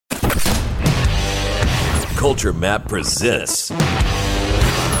Culture Map presents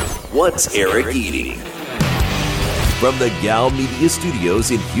What's Eric Eating? From the Gal Media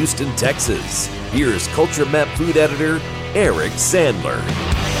Studios in Houston, Texas, here's Culture Map food editor Eric Sandler.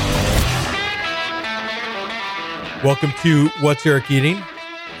 Welcome to What's Eric Eating?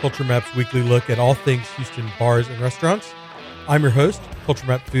 Culture Map's weekly look at all things Houston bars and restaurants. I'm your host, Culture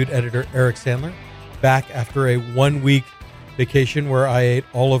Map food editor Eric Sandler, back after a 1-week vacation where I ate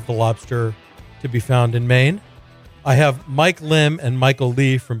all of the lobster to be found in Maine. I have Mike Lim and Michael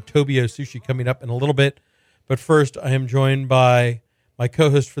Lee from Tobiuo Sushi coming up in a little bit. But first, I am joined by my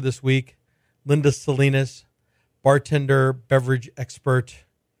co-host for this week, Linda Salinas, bartender, beverage expert,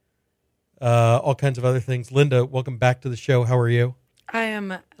 all kinds of other things. Linda, welcome back to the show. How are you? I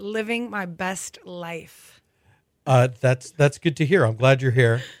am living my best life. That's good to hear. I'm glad you're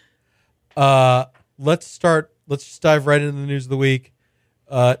here. Let's just dive right into the news of the week.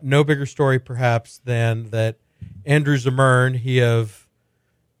 No bigger story, perhaps, than that Andrew Zimmern, he of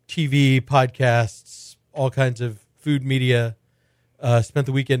TV, podcasts, all kinds of food media, spent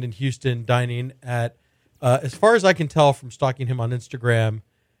the weekend in Houston dining at, as far as I can tell from stalking him on Instagram,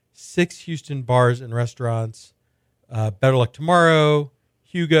 6 Houston bars and restaurants. Better Luck Tomorrow,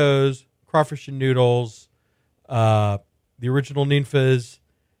 Hugo's, Crawfish and Noodles, the original Ninfa's,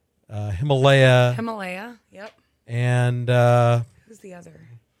 Himalaya, yep. And Who's the other?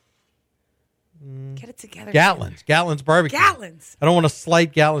 Get it together. Gatlin's Barbecue. Gatlin's. I don't want to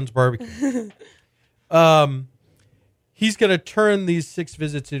slight Gatlin's Barbecue. He's going to turn these 6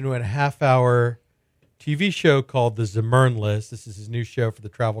 visits into a half-hour TV show called The Zimmern List. This is his new show for the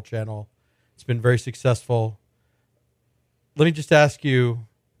Travel Channel. It's been very successful. Let me just ask you,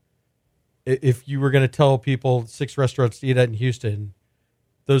 if you were going to tell people 6 restaurants to eat at in Houston,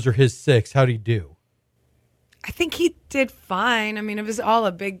 those are his 6. How'd he do? I think he did fine. I mean, it was all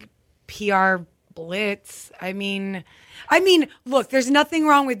a big PR blitz. I mean, look, there's nothing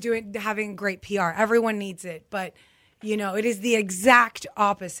wrong with having great PR. Everyone needs it, but it is the exact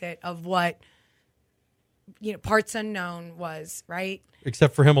opposite of what Parts Unknown was, right?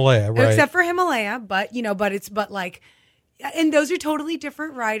 Except for Himalaya, right? Except for Himalaya, but and those are totally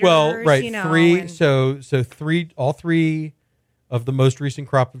different writers. Well, right, all 3 of the most recent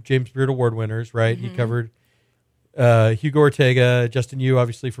crop of James Beard Award winners, right? Mm-hmm. He covered Hugo Ortega, Justin Yu,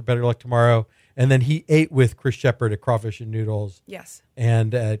 obviously, for Better Luck Tomorrow. And then he ate with Chris Shepard at Crawfish and Noodles. Yes.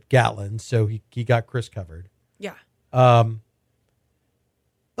 And at Gatlin. So he got Chris covered. Yeah. Let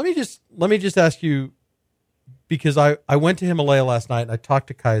me just ask you, because I went to Himalaya last night and I talked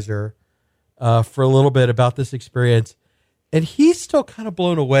to Kaiser for a little bit about this experience. And he's still kind of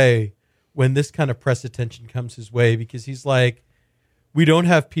blown away when this kind of press attention comes his way, because he's like, we don't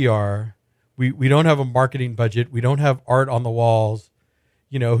have PR. We don't have a marketing budget. We don't have art on the walls.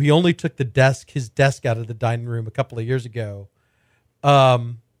 He only took his desk out of the dining room a couple of years ago.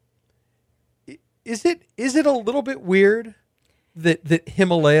 Is it a little bit weird that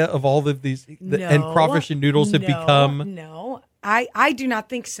Himalaya, of all of these, and Crawfish and Noodles have become? No, I do not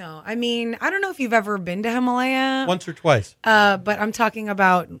think so. I mean, I don't know if you've ever been to Himalaya. Once or twice. But I'm talking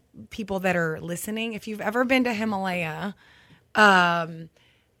about people that are listening. If you've ever been to Himalaya,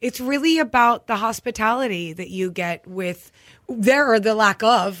 it's really about the hospitality that you get or the lack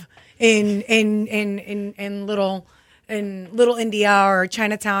of in little India or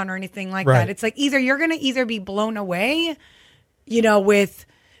Chinatown or anything like right. that. It's like you're going to be blown away, with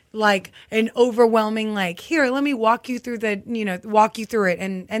like an overwhelming, like, here, let me walk you through it.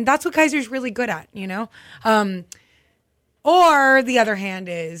 And that's what Kaiser's really good at, or the other hand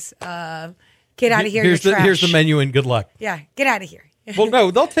is, get out of here. Here's the menu and good luck. Yeah. Get out of here. Well, no,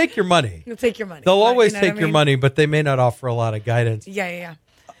 they'll take your money. They'll take your money. They'll always take your money, but they may not offer a lot of guidance. Yeah.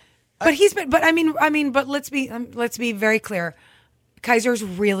 But let's be very clear. Kaiser's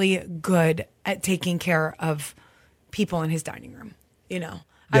really good at taking care of people in his dining room.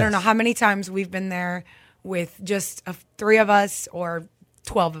 I don't know how many times we've been there with just 3 of us or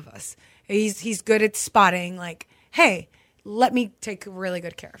 12 of us. He's good at spotting, like, hey, let me take really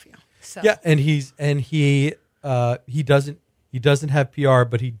good care of you. So yeah, and he doesn't have PR,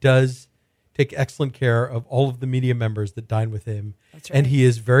 but he does take excellent care of all of the media members that dine with him. That's right. And he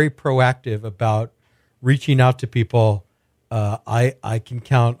is very proactive about reaching out to people. I can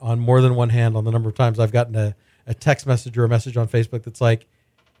count on more than one hand on the number of times I've gotten a text message or a message on Facebook that's like,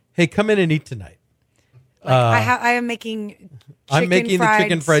 hey, come in and eat tonight. I am making the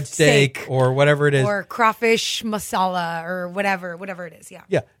chicken fried steak or whatever it is. Or crawfish masala or whatever it is. Yeah.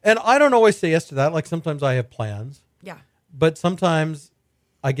 Yeah. And I don't always say yes to that. Like sometimes I have plans. Yeah. But sometimes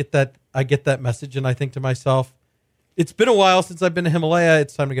I get that message and I think to myself, it's been a while since I've been to Himalaya.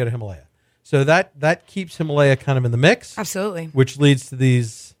 It's time to go to Himalaya. So that keeps Himalaya kind of in the mix. Absolutely. Which leads to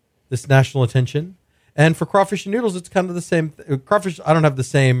this national attention. And for crawfish and noodles, it's kind of the same. Crawfish, I don't have the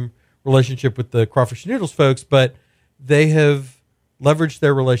same relationship with the crawfish and noodles folks, but they have leveraged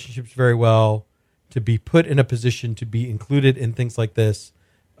their relationships very well to be put in a position to be included in things like this.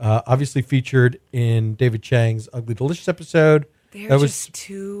 Obviously featured in David Chang's Ugly Delicious episode. They're just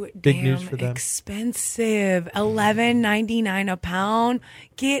too big damn news for them. expensive. $11.99 a pound.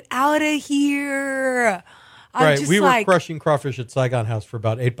 Get out of here. Right, we were crushing crawfish at Saigon House for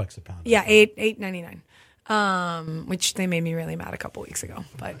about $8 a pound. Yeah, $8.99. Which they made me really mad a couple weeks ago.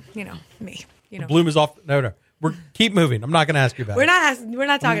 But me. The bloom is off. No. Keep moving. I'm not going to ask you about it. We're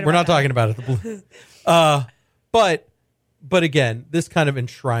not talking about it. The bloom. But again, this kind of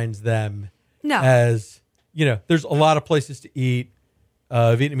enshrines them as there's a lot of places to eat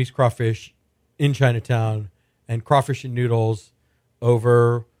Vietnamese crawfish in Chinatown, and crawfish and noodles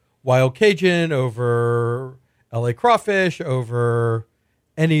over Wild Cajun, over LA crawfish, over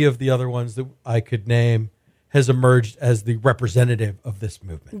any of the other ones that I could name, has emerged as the representative of this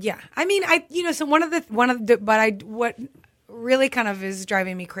movement. Yeah. I mean, so what really kind of is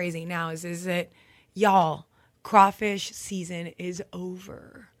driving me crazy now is that y'all, crawfish season is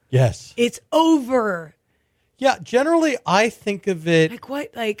over. Yes. It's over. Yeah, generally I think of it like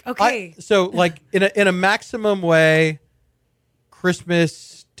what? Like okay. In a maximum way,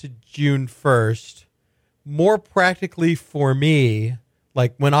 Christmas to June 1st. More practically for me,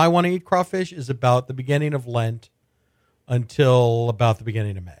 like when I want to eat crawfish is about the beginning of Lent until about the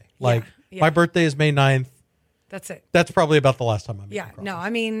beginning of May. Like my birthday is May 9th. That's it. That's probably about the last time I'm eating crawfish. No,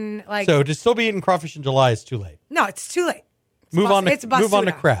 I mean like so to still be eating crawfish in July is too late. No, it's too late. Move on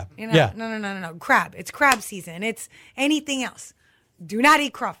to crab. Yeah. No. Crab. It's crab season. It's anything else. Do not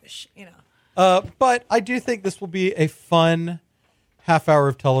eat crawfish, But I do think this will be a fun half hour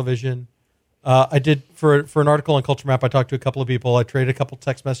of television. I did for an article on Culture Map. I talked to a couple of people. I traded a couple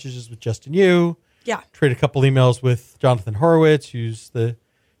text messages with Justin Yu. Yeah. Traded a couple emails with Jonathan Horowitz, who's the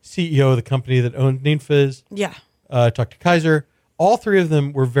CEO of the company that owned Ninfas. Yeah. Talked to Kaiser. All three of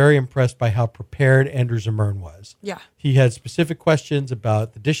them were very impressed by how prepared Andrew Zimmern was. Yeah. He had specific questions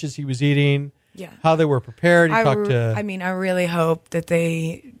about the dishes he was eating. Yeah. How they were prepared. I really hope that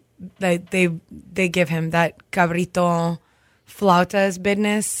they give him that cabrito flautas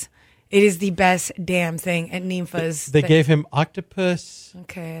business. It is the best damn thing at Ninfas. They gave him octopus.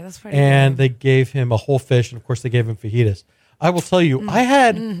 Okay, that's pretty and good. They gave him a whole fish, and of course they gave him fajitas. I will tell you, I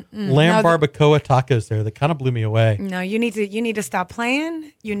had lamb barbacoa tacos there that kind of blew me away. No, you need to stop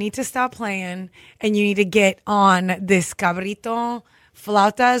playing. You need to stop playing, and you need to get on this cabrito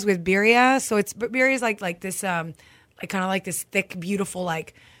flautas with birria. So birria is like this, kind of like this thick, beautiful,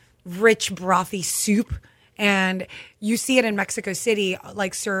 like rich brothy soup, and you see it in Mexico City,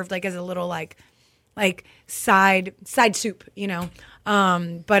 like served like as a little like side soup,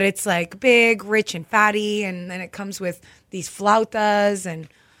 but it's like big, rich, and fatty, and then it comes with these flautas, and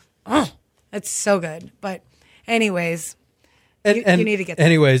it's so good. But anyways, you need to get that.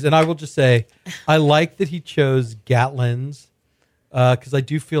 Anyways, and I will just say, I like that he chose Gatlin's because I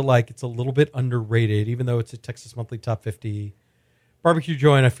do feel like it's a little bit underrated, even though it's a Texas Monthly Top 50 barbecue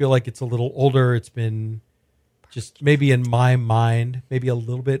joint. I feel like it's a little older. It's been just maybe in my mind, maybe a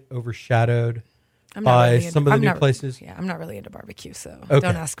little bit overshadowed by some of the new places. Yeah, I'm not really into barbecue, so okay.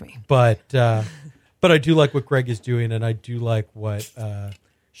 Don't ask me. But I do like what Greg is doing, and I do like what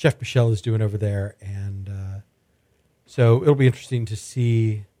Chef Michelle is doing over there, and so it'll be interesting to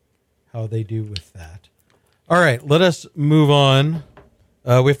see how they do with that. All right, let us move on.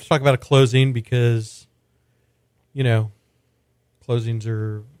 We have to talk about a closing because, closings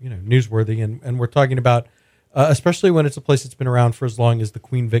are newsworthy, and we're talking about especially when it's a place that's been around for as long as the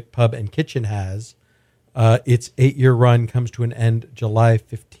Queen Vic Pub and Kitchen has. Its 8-year run comes to an end July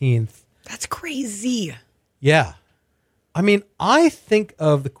 15th. That's crazy. Yeah. I mean, I think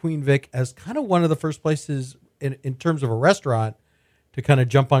of the Queen Vic as kind of one of the first places in terms of a restaurant to kind of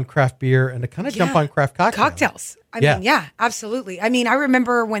jump on craft beer and to kind of jump on craft cocktails. I mean, yeah, absolutely. I mean, I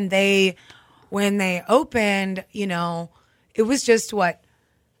remember when they opened, it was just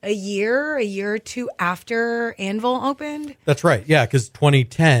a year or two after Anvil opened. That's right. Yeah, because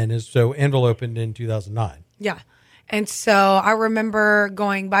 2010 so Anvil opened in 2009. Yeah. And so I remember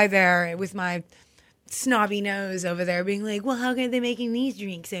going by there with my snobby nose over there being like, well, how are they making these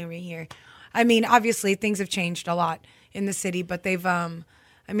drinks over here? I mean, obviously things have changed a lot in the city, but they've, I've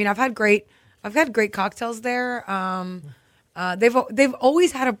had great cocktails there. They've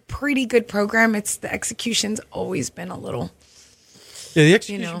always had a pretty good program. The execution's always been a little. Yeah, the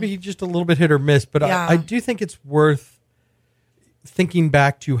execution should be just a little bit hit or miss, but I do think it's worth. thinking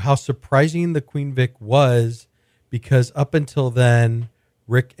back to how surprising the Queen Vic was, because up until then,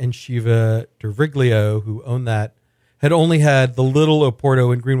 Rick and Shiva Derviglio, who owned that, had only had the little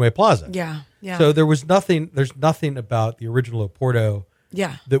Oporto in Greenway Plaza. Yeah. So there's nothing about the original Oporto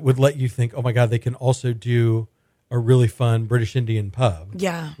that would let you think, oh my God, they can also do a really fun British Indian pub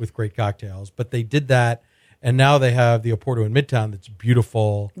with great cocktails. But they did that, and now they have the Oporto in Midtown that's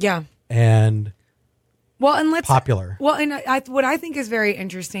beautiful and popular. Well, and what I think is very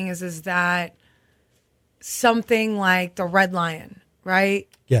interesting is that something like the Red Lion, right?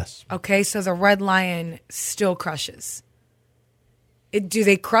 Yes. Okay, so the Red Lion still crushes. Do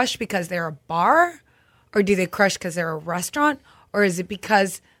they crush because they're a bar, or do they crush because they're a restaurant, or is it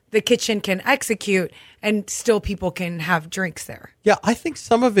because the kitchen can execute and still people can have drinks there? Yeah, I think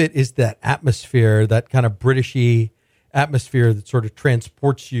some of it is that atmosphere, that kind of Britishy atmosphere that sort of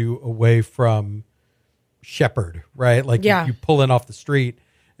transports you away from Shepherd, right? Like you pull in off the street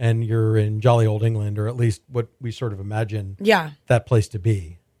and you're in jolly old England, or at least what we sort of imagine that place to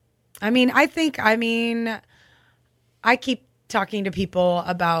be. I keep talking to people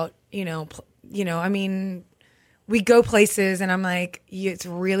about, we go places and I'm like, it's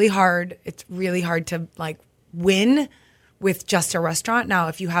really hard. It's really hard to like win with just a restaurant. Now,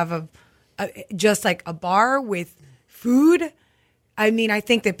 if you have just like a bar with food, I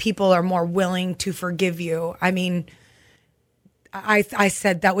think that people are more willing to forgive you. I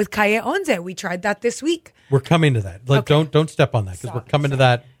said that with Calle Once. We tried that this week. We're coming to that. Okay. Don't step on that, because we're coming to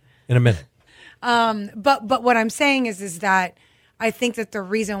that in a minute. But what I'm saying is that I think that the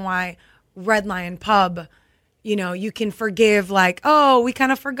reason why Red Lion Pub, you can forgive, like, oh, we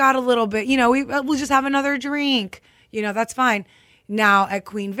kind of forgot a little bit, we'll just have another drink, that's fine. Now at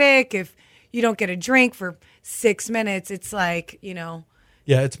Queen Vic, if you don't get a drink for 6 minutes, it's like, Yeah,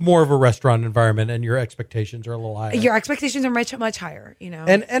 it's more of a restaurant environment, and your expectations are a little higher. Your expectations are much, much higher,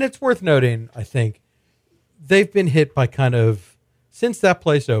 And it's worth noting, I think, they've been hit by kind of, since that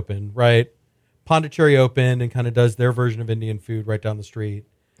place opened, right? Pondicherry opened and kind of does their version of Indian food right down the street.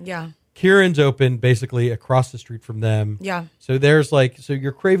 Yeah. Kieran's opened basically across the street from them. Yeah. So so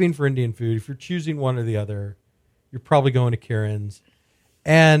you're craving for Indian food. If you're choosing one or the other, you're probably going to Kieran's.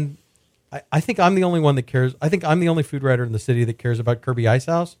 And I think I'm the only one that cares. I think I'm the only food writer in the city that cares about Kirby Ice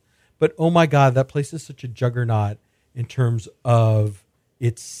House. But oh my God, that place is such a juggernaut in terms of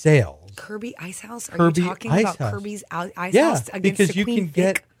its sales. Kirby Ice House? Are Kirby you talking Ice about House. Kirby's Ice House against because the you Queen can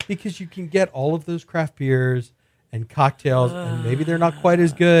Vic? because you can get all of those craft beers and cocktails, and maybe they're not quite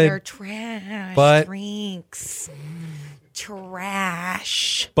as good. They're trash drinks.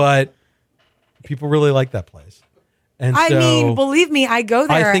 Trash. But people really like that place. And believe me, I go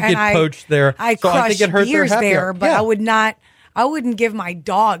there. I think and it poached their. I so crush I think it hurt beers their happy there, hour. but I wouldn't give my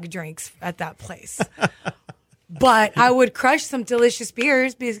dog drinks at that place. But I would crush some delicious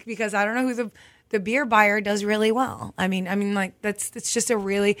beers because I don't know who the beer buyer does really well. Like it's just a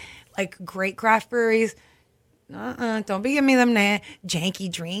really like great craft breweries. Don't be giving me them janky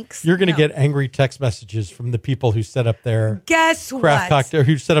drinks. You're going to get angry text messages from the people who set up their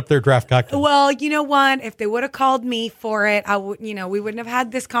who set up their draft cocktail. Well, you know what? If they would have called me for it, we wouldn't have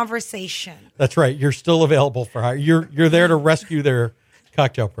had this conversation. That's right. You're still available for hire. You're there to rescue their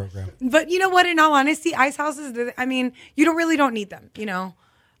cocktail program. But you know what? In all honesty, ice houses, you don't need them,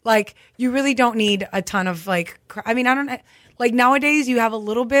 Like, you really don't need a ton of, like, I don't know. Like, nowadays you have a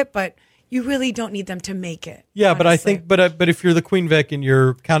little bit, but you really don't need them to make it. Yeah, honestly. but I think, but if you're the Queen Vic and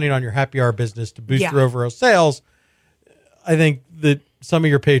you're counting on your happy hour business to boost your overall sales, I think that some of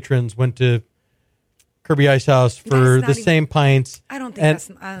your patrons went to Kirby Ice House for the same pints. I don't think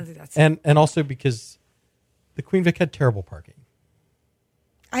that's and also because the Queen Vic had terrible parking.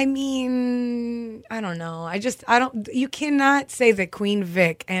 I don't know. You cannot say that Queen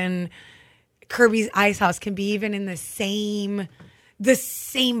Vic and Kirby's Ice House can be even in the same.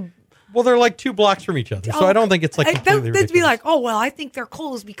 Well, they're like 2 blocks from each other, so I don't think it's like completely ridiculous. They'd be like, oh well, I think they're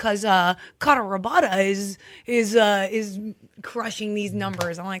close because Kata Rabata is crushing these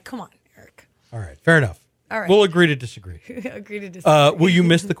numbers. I'm like, come on, Eric. All right, fair enough. All right, we'll agree to disagree. Agree to disagree. Will you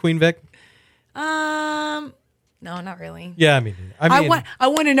miss the Queen Vic? No, not really. Yeah, I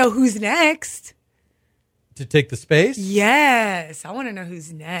want to know who's next to take the space. Yes, I want to know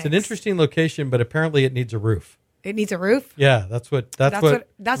who's next. It's an interesting location, but apparently it needs a roof. It needs a roof? Yeah, that's what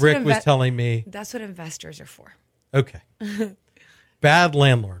Rick was telling me. That's what investors are for. Okay. Bad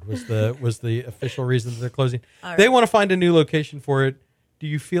landlord was the official reason that they're closing. Right. They want to find a new location for it. Do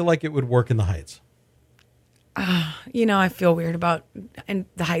you feel like it would work in the Heights? I feel weird about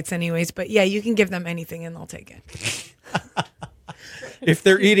the Heights anyways, but yeah, you can give them anything and they'll take it. if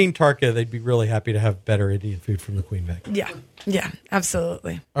they're eating Tarka, they'd be really happy to have better Indian food from the Queen Vic. Yeah,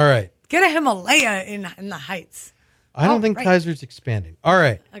 absolutely. All right. Get a Himalaya in the Heights. I don't think Kaiser's expanding. All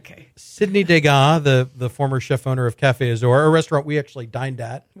right. Okay. Sydney Degas, the former chef owner of Cafe Azor, a restaurant we actually dined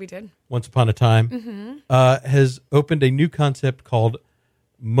at. We did. Once upon a time, has opened a new concept called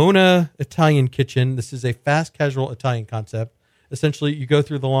Mona Italian Kitchen. This is a fast casual Italian concept. Essentially, you go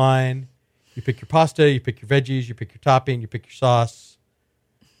through the line, you pick your pasta, you pick your veggies, you pick your topping, you pick your sauce.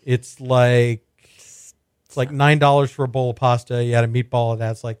 It's like $9 for a bowl of pasta. You add a meatball, it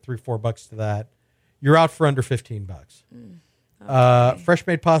adds like $3-4 to that. You're out for under $15. Okay. Fresh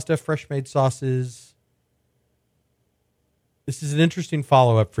made pasta, fresh made sauces. This is an interesting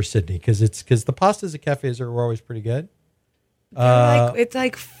follow up for Sydney because the pastas at Cafe Azor were always pretty good. It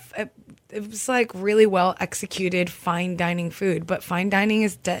was like really well executed fine dining food, but fine dining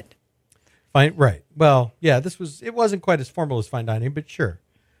is dead. Fine, right? Well, yeah, it wasn't quite as formal as fine dining, but sure,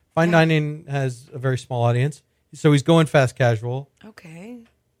 fine dining has a very small audience, so he's going fast casual. Okay,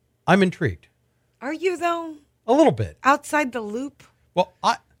 I'm intrigued. Are you though? A little bit Outside the loop. Well,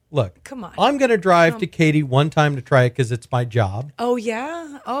 look. Come on. I'm going to drive to Katy one time to try it because it's my job. Oh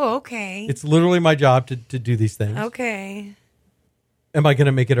yeah. Oh okay. It's literally my job to do these things. Okay. Am I going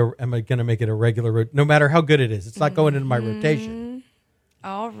to make it a regular? No matter how good it is, it's not going into my rotation.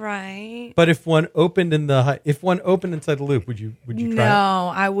 All right. But if one opened inside the loop, would you try it?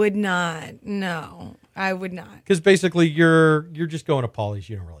 No, I would not. No, I would not. Because basically, you're just going to Polly's.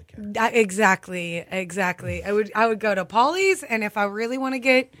 You don't really care. Exactly. I would go to Polly's, and if I really want to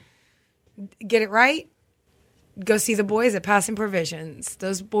get it right, go see the boys at Passing Provisions.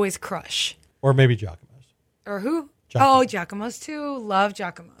 Those boys crush. Or maybe Giacomo's. Or who? Giacomo. Oh, Giacomo's too. Love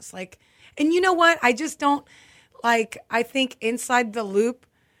Giacomo's. And you know what? I just don't I think inside the loop,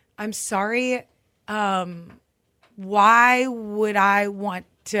 I'm sorry. Why would I want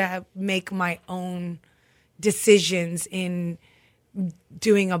to make my own decisions in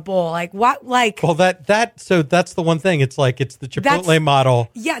doing a bowl? Well, so that's the one thing. It's it's the Chipotle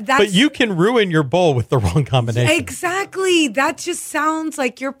model. Yeah, but you can ruin your bowl with the wrong combination. Exactly. That just sounds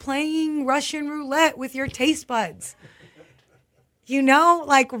like you're playing Russian roulette with your taste buds.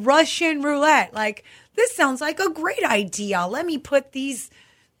 Russian roulette. This sounds like a great idea. Let me put these,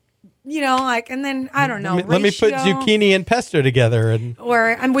 and then I don't know. Let me put zucchini and pesto together,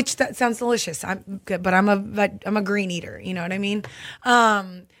 which that sounds delicious. I'm good, but I'm a green eater. You know what I mean?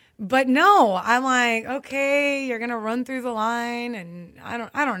 But no, I'm like, okay, you're gonna run through the line, and I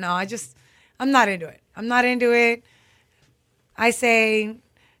don't know. I'm not into it. I'm not into it. I say,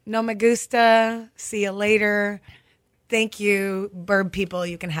 no me gusta. See you later. Thank you, bird people.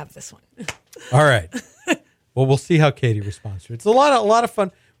 You can have this one. All right. Well, we'll see how Katy responds to it. It's a lot of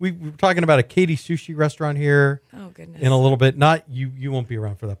fun. We were talking about a Katy sushi restaurant here. Oh goodness! In a little bit. Not you won't be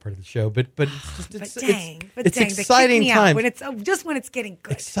around for that part of the show, but it's exciting times. When it's getting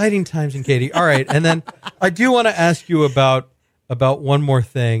good. Exciting times in Katy. All right, and then I do want to ask you about one more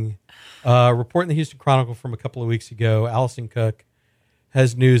thing. Report in the Houston Chronicle from a couple of weeks ago. Allison Cook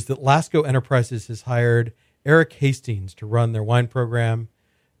has news that Lasco Enterprises has hired Eric Hastings to run their wine program.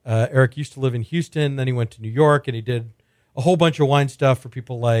 Eric used to live in Houston, then he went to New York, and he did a whole bunch of wine stuff for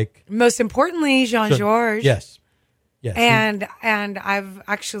people like... Most importantly, Jean-Georges. Yes. And I've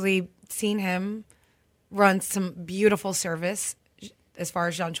actually seen him run some beautiful service as far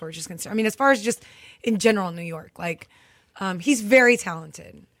as Jean-Georges is concerned. I mean, as far as just in general New York. He's very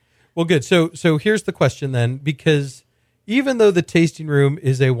talented. Well, good. So here's the question then, because even though the tasting room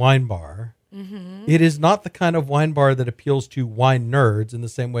is a wine bar... Mm-hmm. It is not the kind of wine bar that appeals to wine nerds in the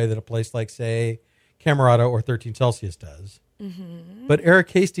same way that a place like, say, Camerata or 13 Celsius does. Mm-hmm. But Eric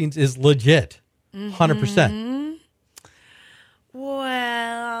Hastings is legit, 100%.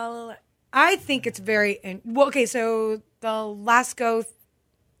 Well, I think it's okay, so the Lasco,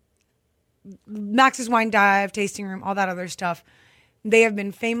 Max's Wine Dive, Tasting Room, all that other stuff, they have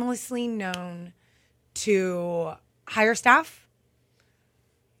been famously known to hire staff.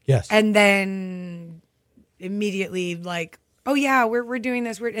 Yes. And then immediately oh yeah, we're doing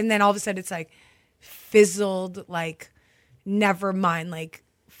this. And then all of a sudden it's fizzled, never mind,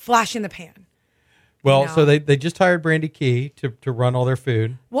 flash in the pan. Well, so they just hired Brandy Key to run all their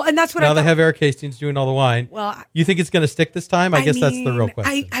food. Well, and that's what now they have Eric Hastings doing all the wine. Well, you think it's going to stick this time? I guess that's the real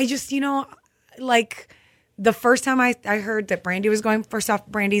question. I just, the first time I heard that Brandy was going, first off,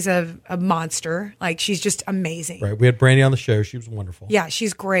 Brandy's a monster. She's just amazing. Right. We had Brandy on the show. She was wonderful. Yeah,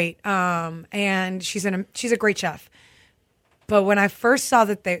 she's great. And she's a great chef. But when I first saw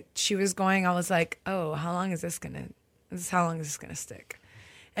that she was going, I was like, oh, how long is this gonna stick?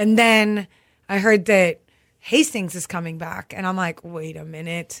 And then I heard that Hastings is coming back. And I'm like, wait a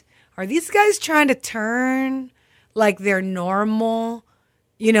minute. Are these guys trying to turn like their normal,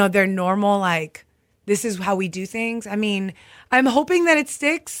 their normal, like, this is how we do things? I mean, I'm hoping that it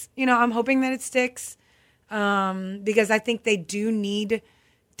sticks. I'm hoping that it sticks because I think they do need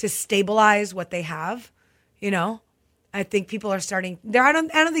to stabilize what they have. I think people are starting there. I don't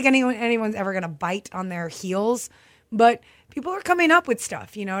think anyone's ever going to bite on their heels, but people are coming up with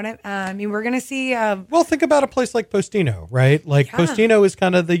stuff. You know what I mean? We're going to see. Well, think about a place like Postino, right? Like Postino is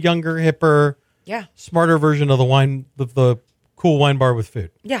kind of the younger, hipper, smarter version of the cool wine bar with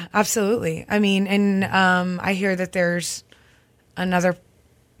food. Yeah, absolutely. I mean, and I hear that there's another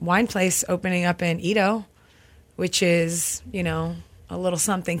wine place opening up in Edo, which is, a little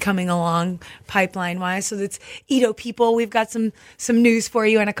something coming along pipeline-wise. So that's Edo people. We've got some news for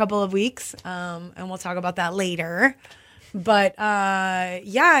you in a couple of weeks, and we'll talk about that later. But I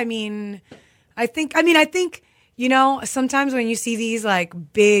think sometimes when you see these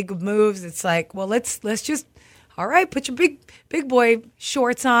like big moves, it's like, well, let's just, all right, put your big boy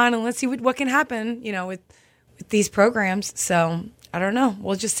shorts on and let's see what can happen, with these programs. So I don't know.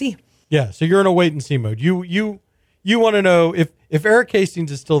 We'll just see. Yeah. So you're in a wait and see mode. You want to know if Eric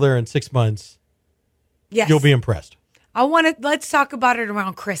Hastings is still there in 6 months. Yes. You'll be impressed. Let's talk about it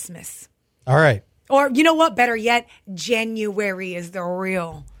around Christmas. All right. Or you know what? Better yet, January is the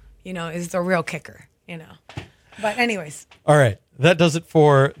real kicker, But anyways. All right. That does it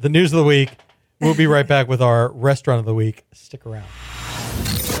for the news of the week. We'll be right back with our restaurant of the week. Stick around.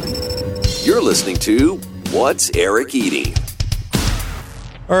 You're listening to What's Eric Eating?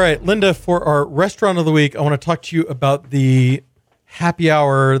 All right, Linda, for our restaurant of the week, I want to talk to you about the happy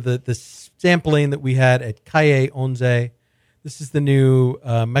hour, the sampling that we had at Calle Once. This is the new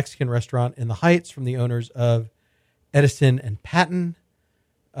Mexican restaurant in the Heights from the owners of Edison and Patton.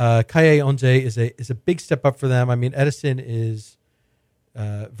 Calle Once is a big step up for them. I mean, Edison is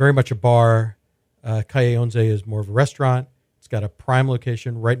very much a bar. Calle Once is more of a restaurant. It's got a prime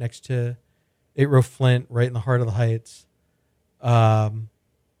location right next to 8 Row Flint, right in the heart of the Heights.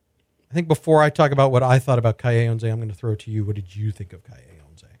 I think before I talk about what I thought about Calle Once, I'm going to throw it to you. What did you think of Calle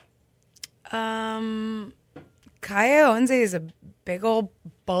Once? Calle Once is a big old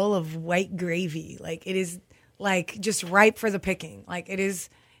bowl of white gravy. Like, it is like just ripe for the picking. Like, it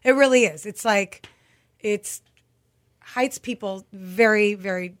really is. It's like, it's Heights people, very,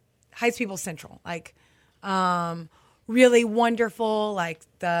 very Heights people central. Like, really wonderful. Like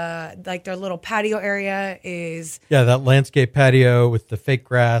their little patio area is that landscape patio with the fake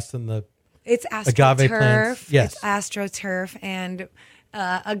grass and it's agave plants. Yes, it's astroturf and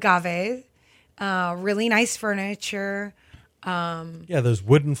agave. Really nice furniture. Those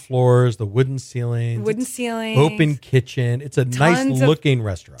wooden floors, the wooden ceilings, open kitchen. It's a nice looking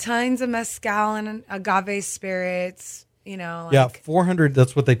restaurant. Tons of mezcal and agave spirits. 400.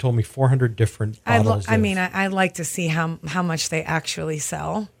 That's what they told me. 400 different bottles. I like to see how much they actually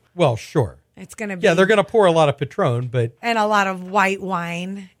sell. Well, sure. It's going to be. Yeah, they're going to pour a lot of Patron, and a lot of white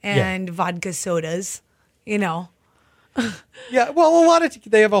wine and vodka sodas. Yeah, well,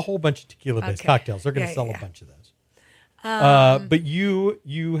 they have a whole bunch of tequila-based cocktails. They're going to sell a bunch of those. But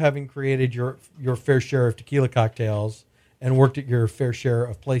you having created your fair share of tequila cocktails and worked at your fair share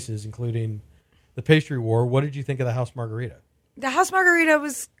of places, including the Pastry War. What did you think of the House Margarita? The House Margarita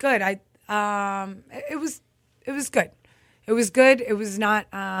was good. It was good. It was good. It was not.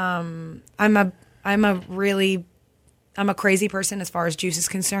 I'm a crazy person as far as juice is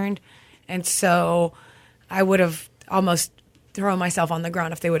concerned, and so I would have almost thrown myself on the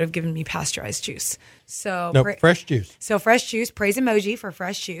ground if they would have given me pasteurized juice. So fresh juice. So fresh juice. Praise emoji for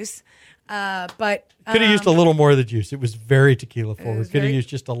fresh juice. But could have used a little more of the juice. It was very tequila forward. Could have used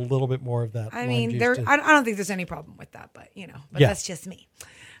just a little bit more of that. I mean, I don't think there's any problem with that, but that's just me.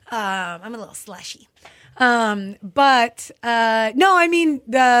 I'm a little slushy. No, I mean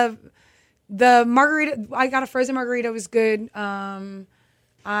the margarita. I got a frozen margarita. It was good.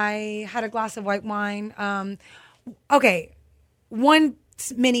 I had a glass of white wine. Okay, one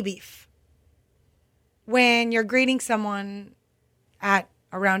mini beef. When you're greeting someone at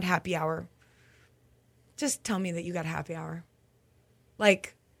around happy hour, just tell me that you got happy hour.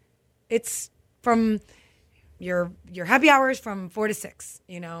 Like, it's from your happy hours from 4 to 6.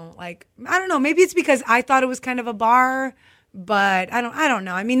 Like, I don't know. Maybe it's because I thought it was kind of a bar, but I don't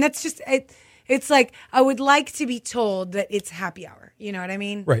know. I mean, that's just it. It's like I would like to be told that it's happy hour. You know what I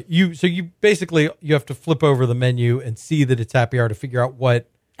mean? Right. You basically have to flip over the menu and see that it's happy hour to figure out what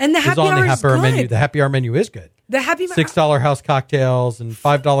and the is happy on hour the happy hour menu. The happy hour menu is good. The happy $6 house cocktails and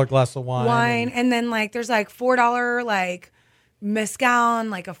 $5 glass of wine. And then like there's like $4 like mezcal and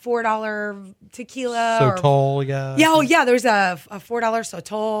like a $4 tequila. Sotol, yeah. Yeah, oh yeah, there's a $4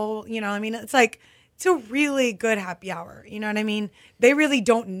 Sotol. You know, I mean, it's a really good happy hour. You know what I mean? They really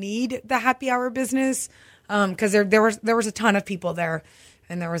don't need the happy hour business because there was a ton of people there,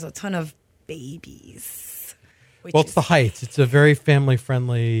 and there was a ton of babies. Well, it's the Heights. It's a very family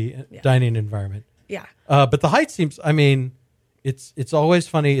friendly dining environment. Yeah. But the Heights seems. I mean, it's always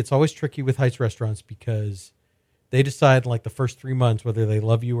funny. It's always tricky with Heights restaurants because they decide like the first 3 months whether they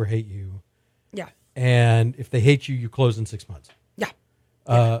love you or hate you. Yeah. And if they hate you, you close in 6 months. Yeah,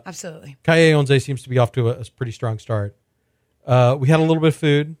 absolutely. Calle Once seems to be off to a pretty strong start. We had a little bit of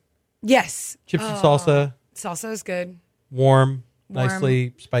food. Yes. Chips and salsa. Salsa is good. Warm,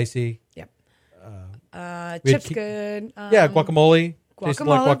 nicely spicy. Yep. Chips good. Guacamole. Tasted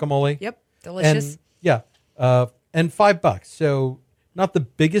like guacamole. Yep. Delicious. And $5. So not the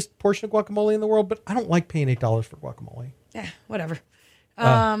biggest portion of guacamole in the world, but I don't like paying $8 for guacamole. Yeah, whatever.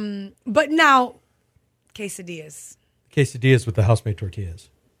 But now, quesadillas. Quesadillas with the house-made tortillas.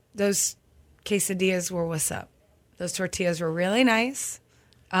 Those quesadillas were what's up. Those tortillas were really nice.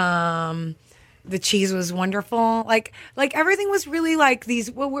 The cheese was wonderful. Like everything was really like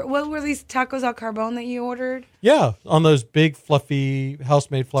these. What were these tacos al carbone that you ordered? Yeah, on those big fluffy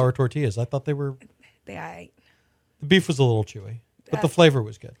house-made flour tortillas. I thought they were. The beef was a little chewy, but the flavor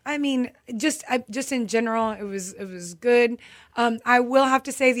was good. I mean, just in general, it was good. I will have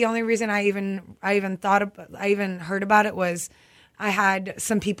to say the only reason I even heard about it was I had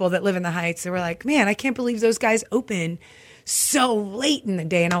some people that live in the Heights that were like, "Man, I can't believe those guys open so late in the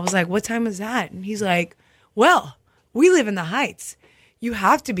day." And I was like, "What time is that?" And he's like, "Well, we live in the Heights. You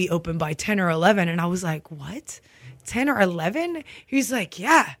have to be open by 10 or 11." And I was like, "What? 10 or 11?" He's like,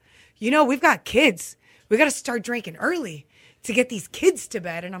 "Yeah. We've got kids. We got to start drinking early to get these kids to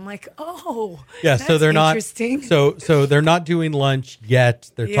bed." And I'm like, "Oh, yeah." That's so they're interesting. not. So they're not doing lunch yet.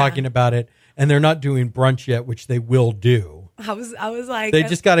 They're talking about it, and they're not doing brunch yet, which they will do. I was like, they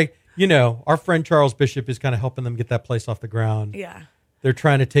just got to. Our friend Charles Bishop is kind of helping them get that place off the ground. Yeah. They're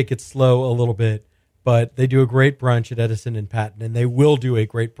trying to take it slow a little bit, but they do a great brunch at Edison and Patton, and they will do a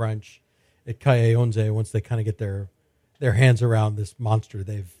great brunch at Calle Once once they kind of get their hands around this monster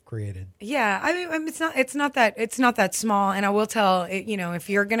they've created. Yeah, I mean, it's not that small. And I will tell if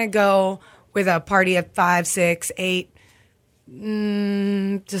you're gonna go with a party of 5, 6, 8,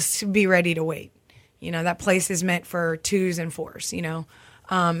 just be ready to wait. That place is meant for 2s and 4s.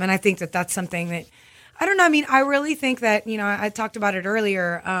 And I think that that's something that I don't know. I mean, I really think that I talked about it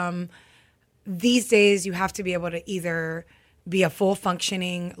earlier. These days, you have to be able to either be a full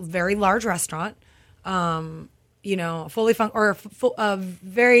functioning, very large restaurant. A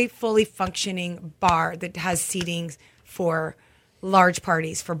very fully functioning bar that has seating for large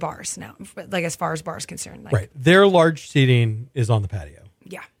parties for bars now, like as far as bars concerned. Right. Their large seating is on the patio.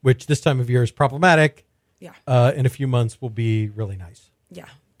 Yeah. Which this time of year is problematic. Yeah. In a few months will be really nice. Yeah.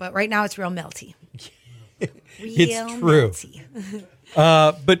 But right now it's real melty. It's true. Melty.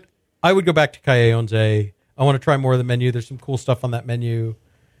 But I would go back to Calle Once. I want to try more of the menu. There's some cool stuff on that menu.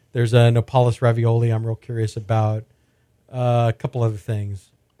 There's a Nopales ravioli I'm real curious about. A couple other things.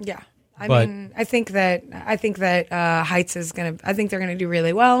 Yeah. I think that Heights is I think they're gonna do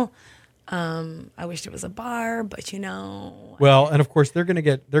really well. I wish it was a bar, but Well, and of course they're gonna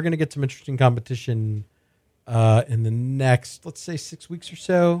get some interesting competition in the next, let's say, 6 weeks or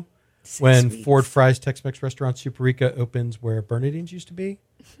so. 6 when weeks. Ford Fry's Tex-Mex restaurant Superica opens where Bernadine's used to be.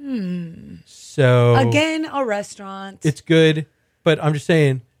 So again, a restaurant. It's good, but I'm just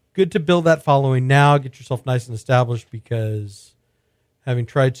saying, good to build that following now. Get yourself nice and established, because having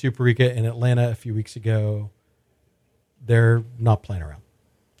tried Superica in Atlanta a few weeks ago, they're not playing around.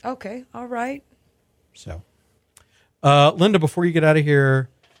 Okay, all right. So, Linda, before you get out of here,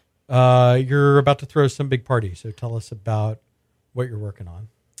 you're about to throw some big party. So tell us about what you're working on.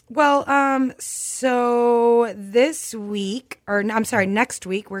 Well, so next week,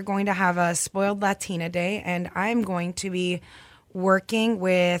 we're going to have a Spoiled Latina Day, and I'm going to be working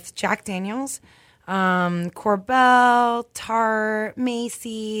with Jack Daniels, Corbel, Tart,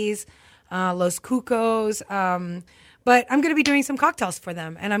 Macy's, Los Cucos, but I'm going to be doing some cocktails for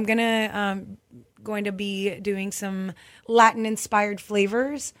them, and I'm going to be doing some Latin-inspired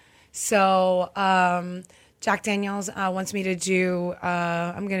flavors. So Jack Daniels wants me to do,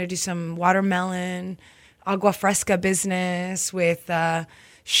 I'm going to do some watermelon, agua fresca business with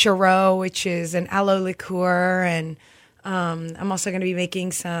Chirot, which is an aloe liqueur, and I'm also going to be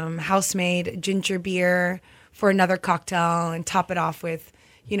making some house-made ginger beer for another cocktail and top it off with,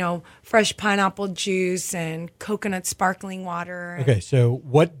 fresh pineapple juice and coconut sparkling water. Okay, so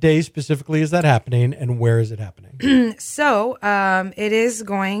what day specifically is that happening, and where is it happening? So it is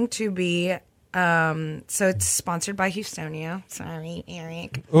going to be, so it's sponsored by Houstonia. Sorry,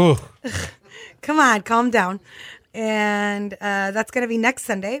 Eric. Ugh. Come on, calm down. And that's going to be next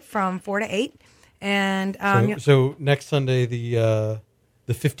Sunday from 4 to 8. And so next Sunday, the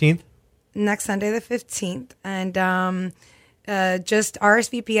 15th? Next Sunday, the 15th. And just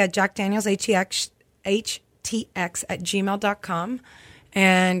RSVP at Jack Daniels HTX at gmail.com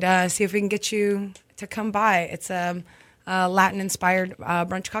and see if we can get you to come by. It's Latin-inspired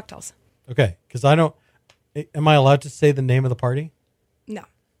brunch cocktails. Okay, because am I allowed to say the name of the party? No.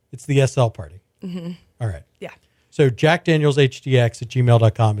 It's the SL party. Mm-hmm. All right. Yeah. So jackdanielshtx at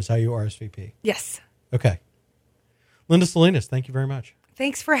gmail.com is how you RSVP. Yes. Okay. Linda Salinas, thank you very much.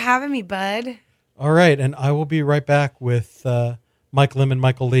 Thanks for having me, bud. All right, and I will be right back with Mike Lim and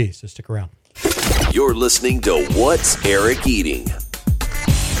Michael Lee, so stick around. You're listening to What's Eric Eating?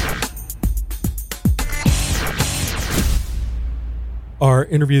 Our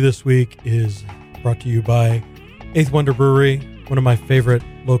interview this week is brought to you by Eighth Wonder Brewery, one of my favorite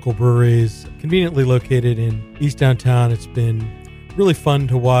local breweries, conveniently located in East Downtown. It's been really fun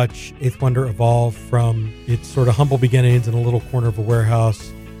to watch Eighth Wonder evolve from its sort of humble beginnings in a little corner of a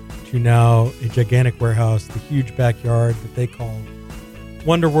warehouse to now a gigantic warehouse, the huge backyard that they call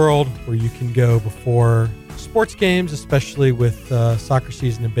Wonder World, where you can go before sports games, especially with soccer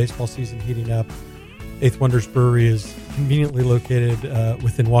season and baseball season heating up. Eighth Wonder's brewery is conveniently located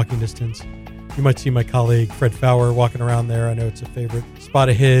within walking distance. You might see my colleague Fred Fowler walking around there. I know it's a favorite spot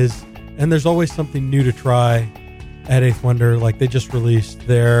of his. And there's always something new to try at Eighth Wonder. Like they just released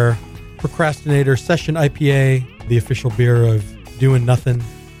their Procrastinator Session IPA, the official beer of doing nothing.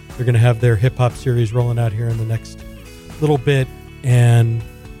 They're going to have their hip hop series rolling out here in the next little bit. And,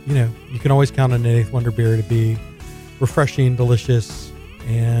 you can always count on an Eighth Wonder beer to be refreshing, delicious,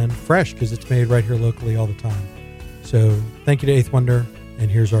 and fresh because it's made right here locally all the time. So thank you to Eighth Wonder. And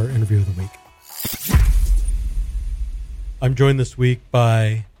here's our interview of the week. I'm joined this week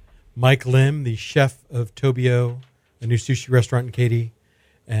by Mike Lim, the chef of Tobiuo, a new sushi restaurant in Katy,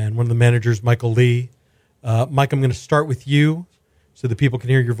 and one of the managers, Michael Lee. Mike, I'm going to start with you so the people can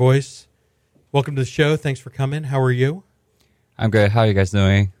hear your voice. Welcome to the show. Thanks for coming. How are you? I'm good. How are you guys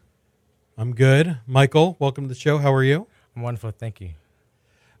doing? I'm good. Michael, welcome to the show. How are you? I'm wonderful. Thank you.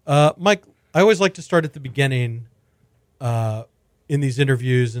 Mike, I always like to start at the beginning in these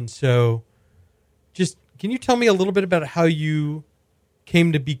interviews. And so just can you tell me a little bit about how you how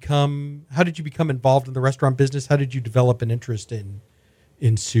did you become involved in the restaurant business? How did you develop an interest in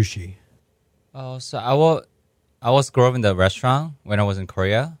sushi? So I was growing up in the restaurant when I was in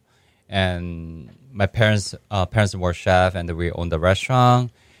Korea, and my parents were chef and we owned the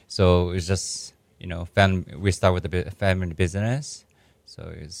restaurant. So it's just, we start with the family business. So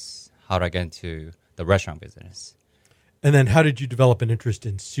it's how to get into the restaurant business. And then how did you develop an interest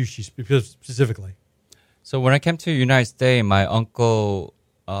in sushi specifically? So when I came to the United States, my uncle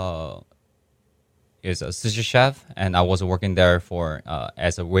is a sushi chef, and I was working there for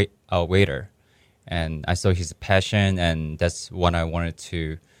as a waiter. And I saw his passion, and that's what I want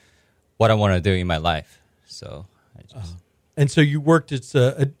to do in my life. So I just... And so you worked at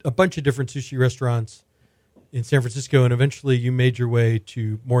a bunch of different sushi restaurants in San Francisco, and eventually you made your way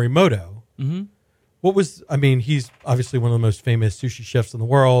to Morimoto. Mm-hmm. He's obviously one of the most famous sushi chefs in the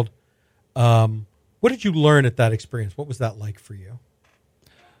world. What did you learn at that experience? What was that like for you?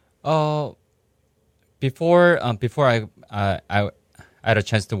 Before I had a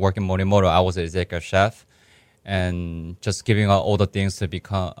chance to work in Morimoto, I was an executive chef, and just giving out all the things to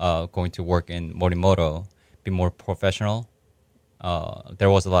become going to work in Morimoto, be more professional. There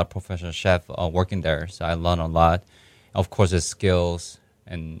was a lot of professional chef working there, so I learned a lot. Of course, the skills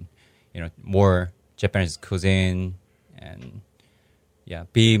and more Japanese cuisine, and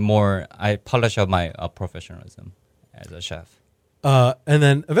I polish up my professionalism as a chef. And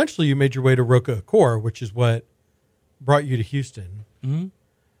then eventually you made your way to Roka Accor, which is what brought you to Houston. Mm-hmm.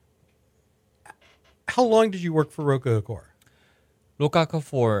 How long did you work for Roka Accor? Roka Accor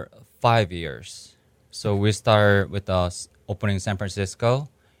for 5 years. So we started with us opening in San Francisco,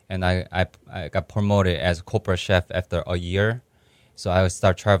 and I got promoted as corporate chef after a year. So I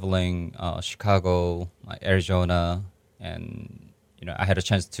started traveling Chicago, Arizona, and I had a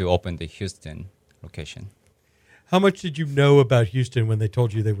chance to open the Houston location. How much did you know about Houston when they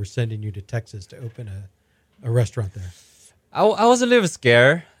told you they were sending you to Texas to open a restaurant there? I was a little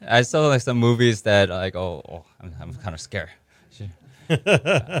scared. I saw some movies that I'm kind of scared.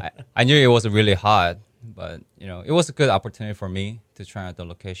 I knew it was really hot, But it was a good opportunity for me to try out the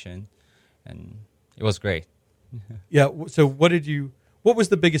location, and it was great. Yeah. So what was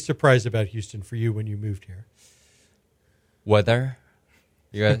the biggest surprise about Houston for you when you moved here? Weather.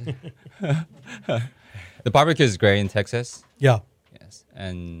 You guys, the barbecue is great in Texas. Yeah. Yes,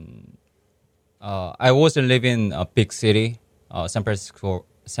 and I was living in a big city, San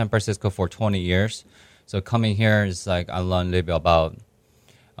Francisco for 20 years. So coming here is like I learned a little bit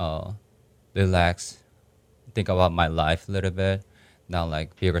about relax, think about my life a little bit. Not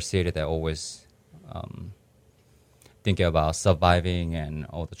like bigger city that always thinking about surviving and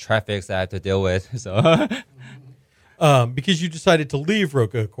all the traffics that I have to deal with. So because you decided to leave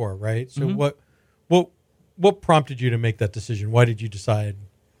Roca Core, right? So what prompted you to make that decision? Why did you decide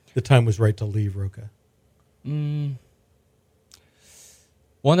the time was right to leave Roca? One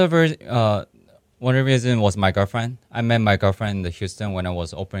of the reasons was my girlfriend. I met my girlfriend in Houston when I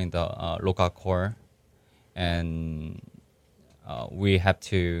was opening the local core, and we have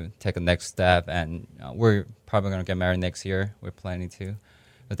to take a next step, and we're probably going to get married next year. We're planning to.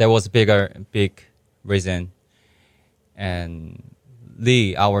 But that was a big reason. And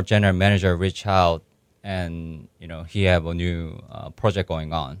Lee, our general manager, reached out, and he have a new project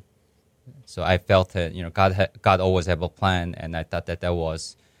going on. So I felt that God always have a plan, and I thought that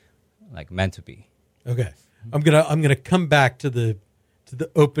was like meant to be. Okay, I'm gonna come back to the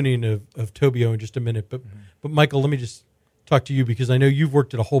opening of Tobiuo in just a minute, but Michael, let me just talk to you because I know you've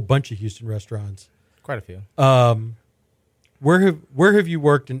worked at a whole bunch of Houston restaurants. Quite a few. Where have you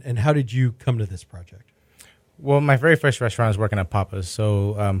worked, and how did you come to this project? Well, my very first restaurant was working at Papa's.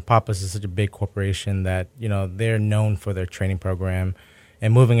 So Papa's is such a big corporation that they're known for their training program,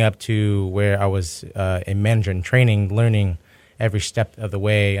 and moving up to where I was a manager in training, learning every step of the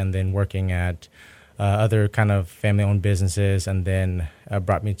way, and then working at other kind of family-owned businesses, and then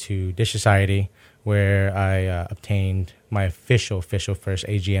brought me to Dish Society, where I obtained my official first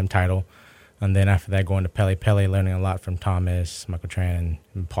AGM title, and then after that going to Pele Pele, learning a lot from Thomas, Michael Tran,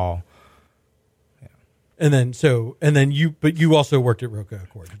 and Paul. And then you also worked at Roca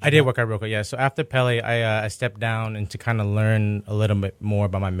Core. I did work at Roca, yeah. So after Pele, I stepped down and to kind of learn a little bit more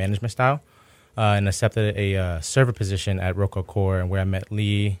about my management style, and accepted a server position at Roca Core, and where I met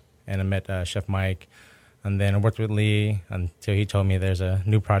Lee and I met Chef Mike, and then I worked with Lee until he told me there's a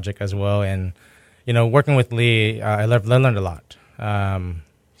new project as well. And working with Lee, I learned a lot.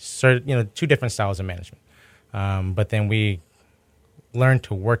 Two different styles of management, but then we learned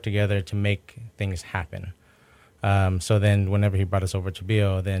to work together to make things happen. So then whenever he brought us over to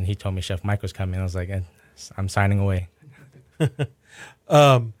Tobiuo, then he told me Chef Mike was coming. I was like, I'm signing away.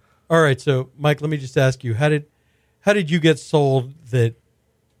 All right. So Mike, let me just ask you, how did you get sold that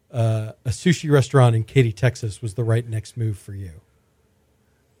a sushi restaurant in Katy, Texas was the right next move for you?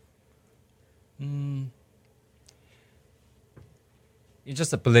 It's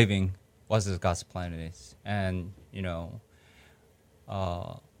just believing what God's plan is. And,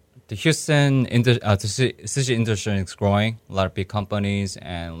 the Houston sushi industry is growing. A lot of big companies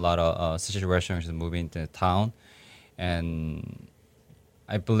and a lot of sushi restaurants are moving to town. And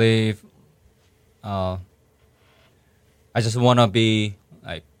I believe I just want to be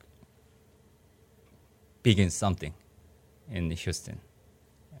like big in something in Houston.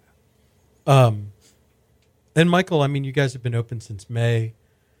 And Michael, I mean, you guys have been open since May.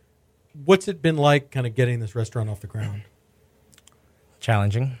 What's it been like kind of getting this restaurant off the ground?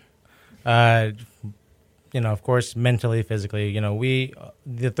 Challenging. Of course, mentally, physically,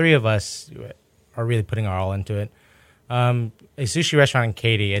 the three of us are really putting our all into it. A sushi restaurant in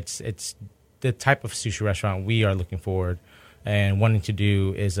Katy, it's the type of sushi restaurant we are looking forward and wanting to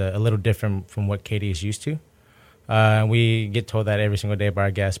do is a little different from what Katy is used to. We get told that every single day by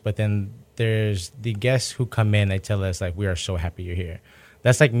our guests, but then there's the guests who come in, they tell us, like, we are so happy you're here.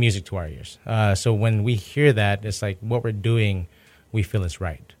 That's like music to our ears. So when we hear that, it's like what we're doing, we feel is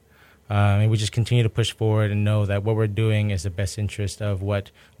right. And we just continue to push forward and know that what we're doing is the best interest of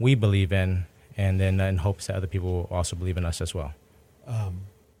what we believe in, and then in hopes that other people will also believe in us as well.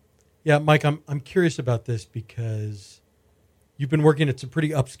 Yeah, Mike, I'm curious about this because you've been working at some pretty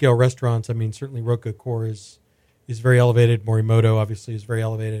upscale restaurants. I mean, certainly Roca Core is very elevated. Morimoto, obviously, is very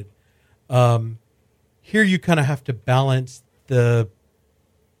elevated. Here you kind of have to balance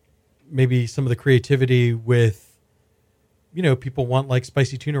maybe some of the creativity with, people want like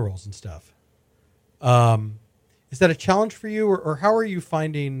spicy tuna rolls and stuff. Is that a challenge for you, or how are you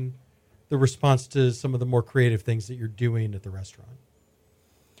finding the response to some of the more creative things that you're doing at the restaurant?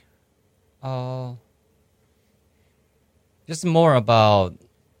 Just more about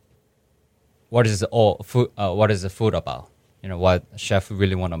what is the food about. what chef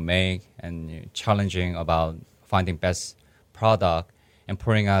really want to make, and challenging about finding best product and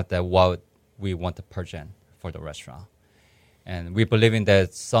putting out that what we want to present for the restaurant. And we believe in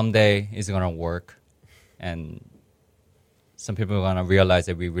that someday it's going to work, and some people are going to realize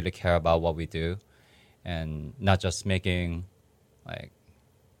that we really care about what we do, and not just making like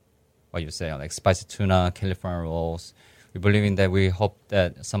what you say, like spicy tuna, California rolls. We believe in that. We hope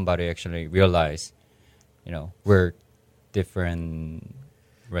that somebody actually realize, we're different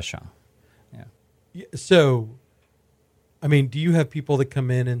restaurant. Yeah. So, I mean, do you have people that come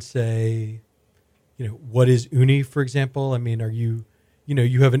in and say, what is uni, for example? I mean, are you,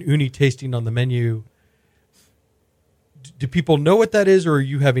 you have an uni tasting on the menu. Do people know what that is, or are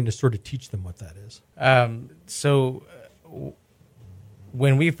you having to sort of teach them what that is?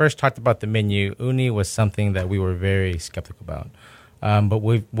 When we first talked about the menu, uni was something that we were very skeptical about. But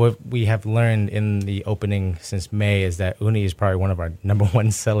what we have learned in the opening since May is that uni is probably one of our number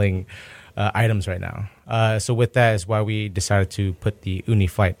one selling items right now. So with that is why we decided to put the uni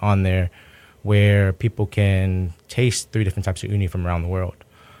flight on there, where people can taste 3 different types of uni from around the world.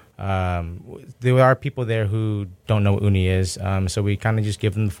 There are people there who don't know what uni is, so we kind of just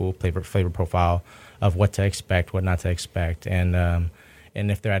give them the full flavor profile of what to expect, what not to expect, and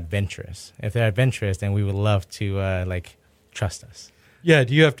if they're adventurous. If they're adventurous, then we would love to trust us. Yeah.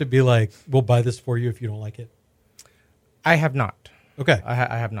 Do you have to be like, we'll buy this for you if you don't like it? I have not. Okay. I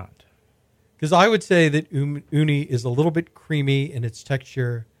have not. Because I would say that uni is a little bit creamy in its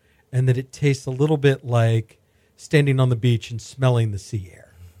texture, and that it tastes a little bit like standing on the beach and smelling the sea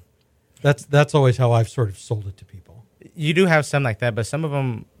air. That's always how I've sort of sold it to people. You do have some like that, but some of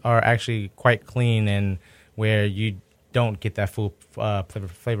them are actually quite clean, and where you don't get that full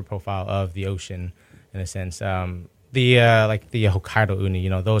flavor profile of the ocean, in a sense. The Hokkaido uni,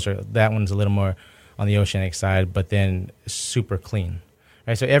 that one's a little more on the oceanic side, but then super clean.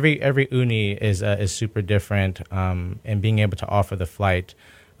 Right, so every uni is super different, and being able to offer the flight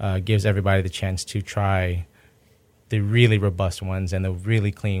gives everybody the chance to try the really robust ones and the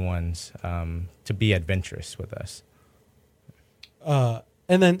really clean ones, to be adventurous with us.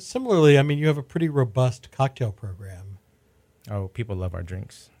 And then similarly, I mean, you have a pretty robust cocktail program. Oh, people love our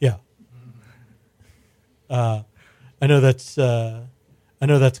drinks. Yeah. I know that's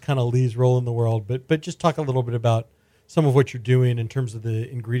kind of Lee's role in the world, but just talk a little bit about some of what you're doing in terms of the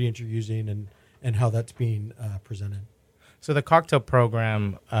ingredients you're using and how that's being presented. So the cocktail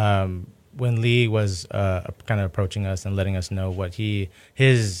program, when Lee was kind of approaching us and letting us know what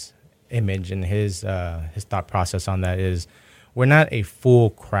his image and his thought process on that is, we're not a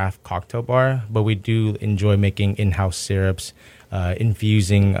full craft cocktail bar, but we do enjoy making in-house syrups,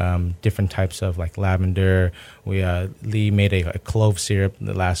 infusing different types of like lavender. Lee made a clove syrup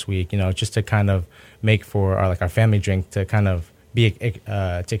last week, just to kind of make for our family drink to kind of be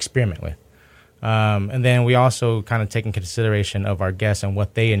to experiment with. And then we also kind of take in consideration of our guests and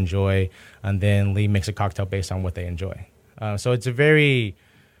what they enjoy, and then Lee makes a cocktail based on what they enjoy. So it's we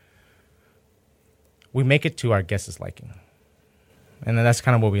make it to our guests' liking. And then that's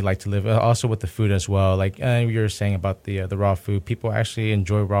kind of what we like to live. Also with the food as well. Like you were saying about the raw food, people actually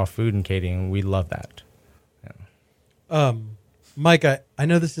enjoy raw food in catering. We love that. Yeah. Mike, I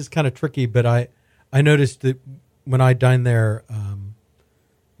know this is kind of tricky, but I noticed that when I dined there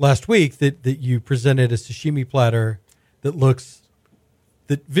last week that you presented a sashimi platter that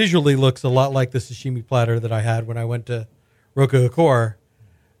visually looks a lot like the sashimi platter that I had when I went to Roka Accor.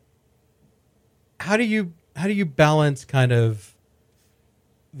 How do you balance kind of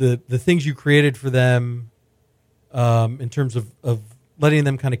the things you created for them in terms of letting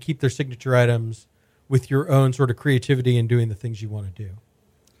them kind of keep their signature items with your own sort of creativity and doing the things you want to do?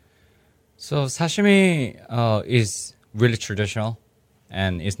 So sashimi is really traditional,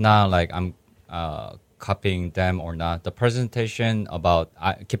 and it's not like I'm copying them or not. The presentation about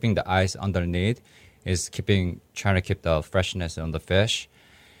keeping the ice underneath is trying to keep the freshness on the fish.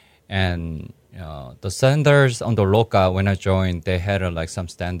 And the standards on the Loca, when I joined, they had some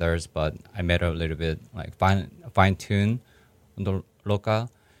standards, but I made a little bit fine tune on the Loca.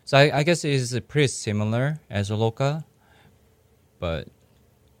 So I guess it's pretty similar as a Loca, but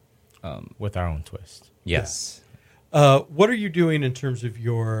with our own twist. Yes. Yeah. What are you doing in terms of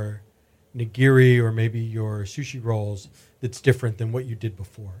your nigiri or maybe your sushi rolls that's different than what you did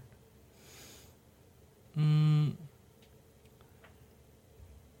before?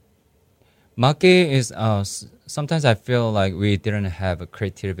 Maki is sometimes I feel like we didn't have a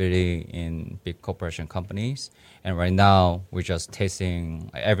creativity in big corporation companies, and right now we're just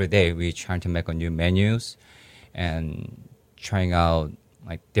tasting every day. We're trying to make a new menus and trying out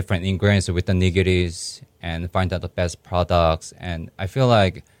like different ingredients with the nigiris and find out the best products. And I feel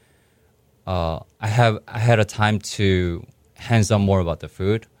like I had a time to hands on more about the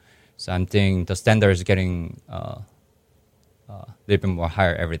food. So I'm thinking the standard is getting a little bit more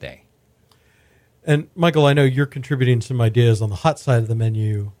higher every day. And Michael, I know you're contributing some ideas on the hot side of the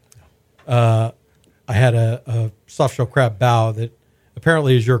menu. I had a soft shell crab bao that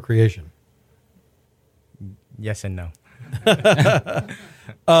apparently is your creation. Yes and no.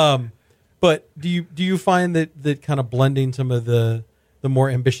 But do you find that kind of blending some of the more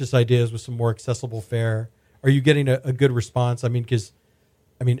ambitious ideas with some more accessible fare, are you getting a good response? I mean, because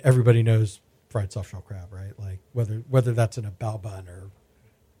everybody knows fried soft shell crab, right? Like whether that's in a bao bun or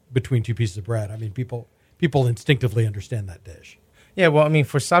between two pieces of bread. I mean, people instinctively understand that dish. Yeah, well, I mean,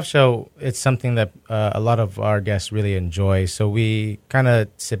 for soft shell, it's something that a lot of our guests really enjoy. So we kind of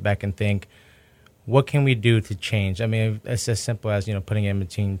sit back and think, what can we do to change? I mean, it's as simple as, putting it in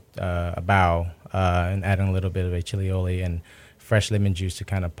between a bao and adding a little bit of a chilioli and fresh lemon juice to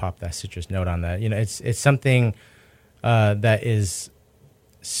kind of pop that citrus note on that. It's something that is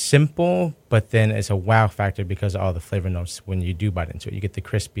simple, but then it's a wow factor because of all the flavor notes when you do bite into it. You get the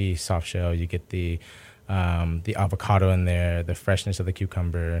crispy soft shell, you get the avocado in there, the freshness of the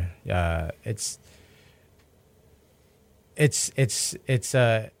cucumber.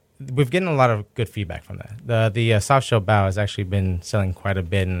 We've gotten a lot of good feedback from that. The soft shell bao has actually been selling quite a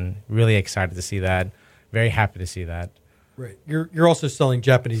bit, and really excited to see that. Very happy to see that. Right. You're also selling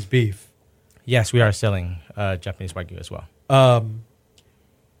Japanese beef. Yes, we are selling Japanese Wagyu as well.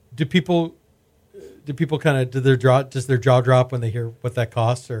 Do people kind of does their jaw drop when they hear what that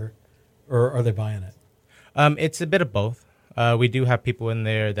costs, or are they buying it? It's a bit of both. We do have people in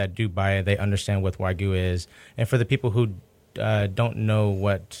there that do buy it. They understand what Wagyu is, and for the people who don't know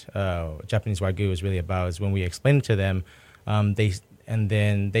what Japanese Wagyu is really about, is when we explain it to them,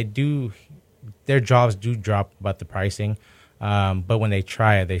 their jaws do drop about the pricing, but when they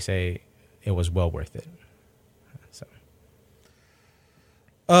try it, they say it was well worth it.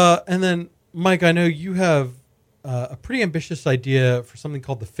 And then, Mike, I know you have a pretty ambitious idea for something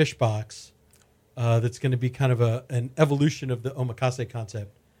called the fish box that's going to be kind of an evolution of the omakase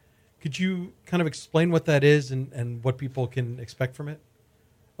concept. Could you kind of explain what that is and what people can expect from it?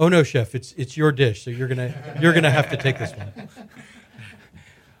 Oh no, chef, it's your dish, so you're gonna have to take this one.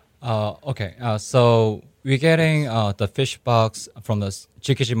 Okay, so we're getting the fish box from the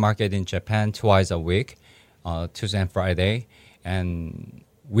Tsukiji market in Japan twice a week, Tuesday and Friday, and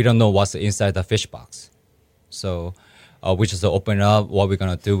we don't know what's inside the fish box. So we just open up what we're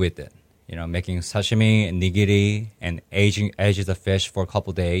going to do with it. Making sashimi and nigiri and aging the fish for a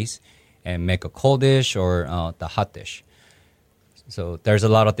couple days and make a cold dish or the hot dish. So there's a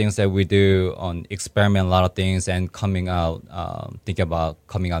lot of things that we do on experiment, a lot of things, and coming out, thinking about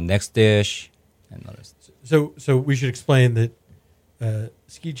coming out next dish and others. So we should explain that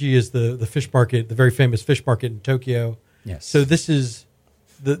Tsukiji is the fish market, the very famous fish market in Tokyo. Yes. So this is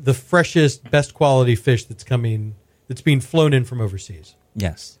the freshest, best quality fish that's being flown in from overseas.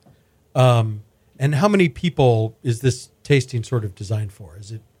 Yes. And how many people is this tasting sort of designed for?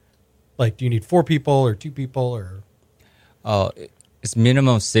 Is it like, do you need 4 people or 2 people or? It's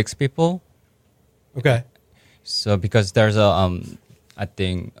minimum 6 people. Okay. So because there's I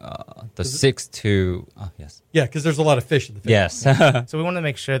think the 6 to yes. Yeah, because there's a lot of fish in the fish. Yes. So we want to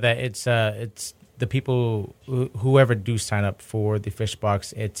make sure that it's the people whoever do sign up for the fish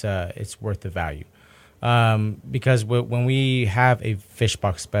box, it's worth the value. Because when we have a fish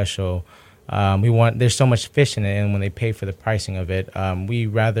box special, there's so much fish in it, and when they pay for the pricing of it, we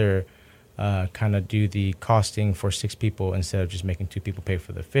rather kind of do the costing for 6 people instead of just making 2 people pay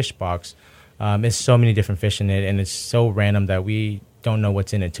for the fish box. There's so many different fish in it, and it's so random that we don't know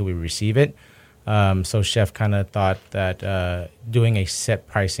what's in it till we receive it. So chef kind of thought that doing a set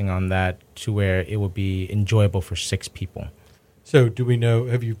pricing on that to where it would be enjoyable for 6 people. So do we know,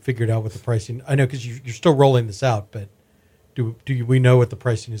 have you figured out what the pricing, I know because you're still rolling this out, but do we know what the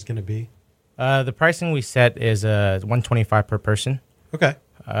pricing is going to be? The pricing we set is $125 per person. Okay.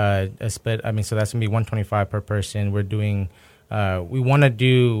 A split, so that's going to be $125 per person. We're doing, we want to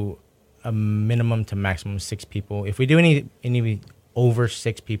do a minimum to maximum 6 people. If we do any over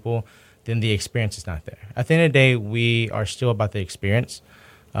 6 people, then the experience is not there. At the end of the day, we are still about the experience.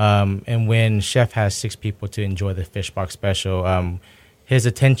 And when chef has 6 people to enjoy the fish box special, his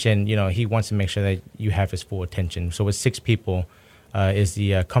attention, he wants to make sure that you have his full attention. So with 6 people is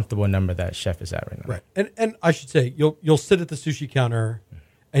the comfortable number that chef is at right now. Right. And I should say, you'll sit at the sushi counter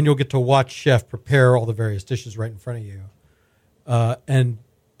and you'll get to watch chef prepare all the various dishes right in front of you. And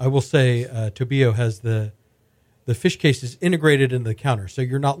I will say, Tobiuo has the fish cases integrated into the counter, so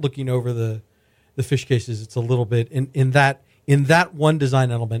you're not looking over the fish cases. It's a little bit in that one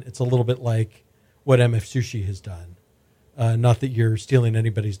design element. It's a little bit like what MF Sushi has done. Not that you're stealing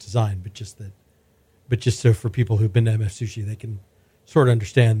anybody's design, but just so for people who've been to MF Sushi, they can sort of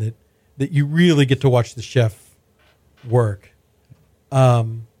understand that you really get to watch the chef work.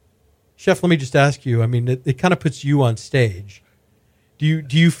 Chef, let me just ask you. I mean, it kind of puts you on stage. Do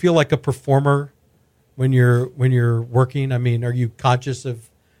you feel like a performer when you're working? I mean, are you conscious of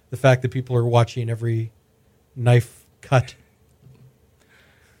the fact that people are watching every knife cut?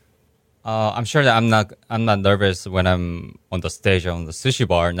 I'm sure that I'm not nervous when I'm on the stage on the sushi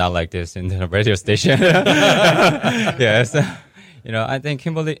bar, not like this in the radio station. Yes, I think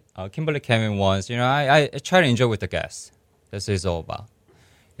Kimberly came in once. I try to enjoy with the guests. This is all about.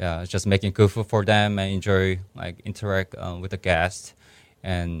 Yeah, just making good food for them and enjoy interact with the guests.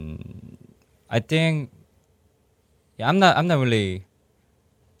 And I think, I'm really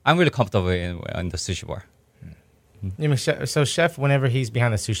comfortable in the sushi bar. So chef, whenever he's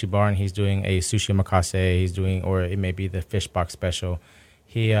behind the sushi bar and he's doing a sushi omakase, or it may be the fish box special,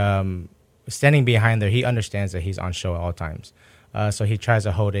 he standing behind there, he understands that he's on show at all times. So he tries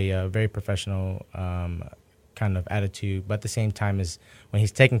to hold a very professional kind of attitude, but at the same time, is when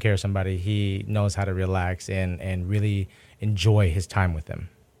he's taking care of somebody, he knows how to relax and really enjoy his time with them.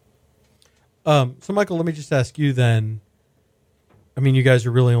 So Michael, let me just ask you then. I mean, you guys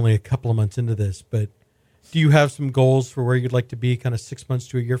are really only a couple of months into this, but do you have some goals for where you'd like to be kind of 6 months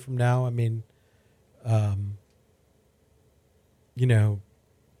to a year from now? I mean,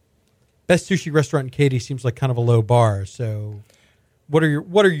 best sushi restaurant in Katy seems like kind of a low bar. So what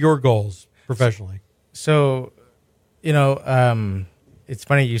are your goals professionally? So, it's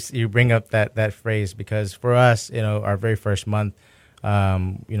funny you bring up that phrase, because for us, our very first month,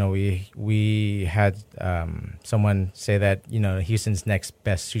 we had someone say that Houston's next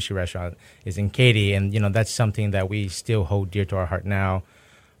best sushi restaurant is in Katy, and that's something that we still hold dear to our heart now.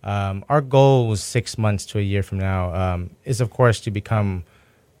 Our goal was 6 months to a year from now is of course to become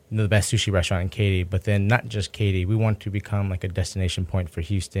the best sushi restaurant in Katy, but then not just Katy. We want to become like a destination point for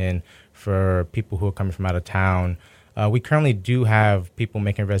Houston, for people who are coming from out of town. We currently do have people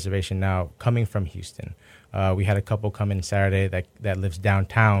making a reservation now coming from Houston. We had a couple come in Saturday that lives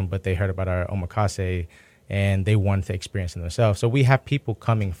downtown, but they heard about our omakase and they wanted to experience it themselves. So we have people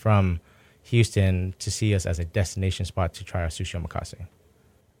coming from Houston to see us as a destination spot to try our sushi omakase.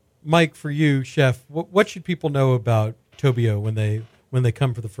 Mike, for you, chef, what should people know about Tobiuo when they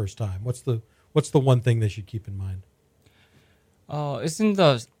come for the first time? What's the one thing they should keep in mind? It's in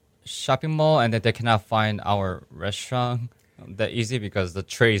the shopping mall, and that they cannot find our restaurant that easy because the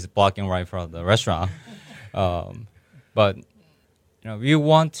tray is blocking right in front of the restaurant. But we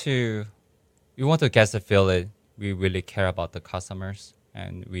want to guests to feel it. We really care about the customers,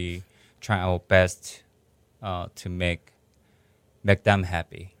 and we try our best to make them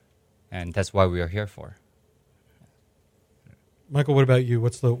happy, and that's why we are here for. Michael, what about you?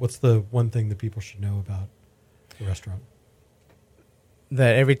 What's the one thing that people should know about the restaurant?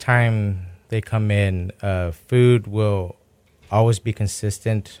 That every time they come in, food will always be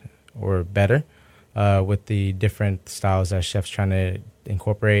consistent or better with the different styles that chefs trying to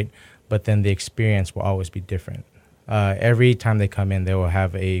incorporate, but then the experience will always be different. Every time they come in, they will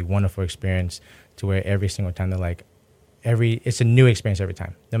have a wonderful experience to where every single time they're like, it's a new experience every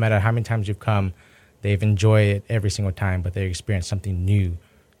time. No matter how many times you've come, they've enjoyed it every single time, but they experience something new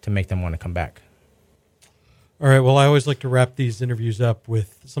to make them want to come back. All right. Well, I always like to wrap these interviews up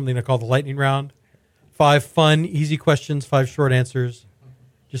with something I call the lightning round. 5 fun, easy questions, 5 short answers.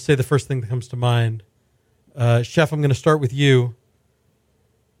 Just say the first thing that comes to mind. Chef, I'm going to start with you.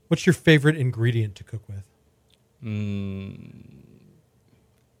 What's your favorite ingredient to cook with?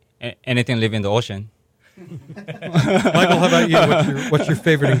 Anything living in the ocean. Michael, how about you? What's your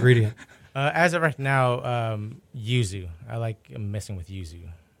favorite ingredient? As of right now, yuzu. I like messing with yuzu.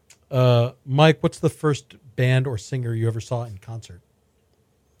 Mike, what's the first band or singer you ever saw in concert?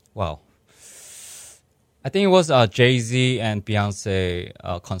 Wow. I think it was a Jay-Z and Beyonce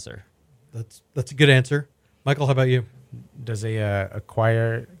concert. That's a good answer. Michael, how about you? Does a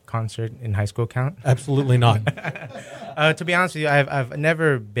choir concert in high school count? Absolutely not. To be honest with you, I've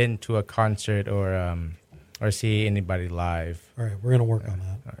never been to a concert or see anybody live. All right, we're going to work on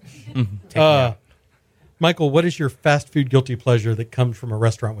that. All right. Take me out. Michael, what is your fast food guilty pleasure that comes from a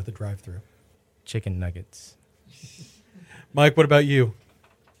restaurant with a drive-thru? Chicken nuggets. Mike, what about you?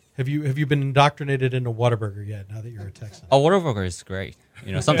 Have you been indoctrinated into Whataburger yet? Now that you're a Texan, Whataburger is great.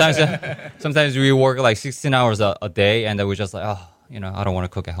 Sometimes we work like 16 hours a day, and then we just like, I don't want to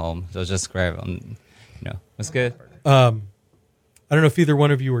cook at home, so just grab It's good. I don't know if either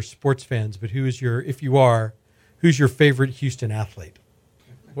one of you are sports fans, but who's your favorite Houston athlete?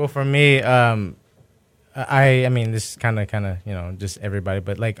 Well, for me, I mean, this is kind of, just everybody,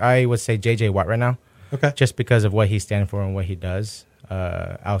 but like I would say J.J. Watt right now. Okay. Just because of what he stands for and what he does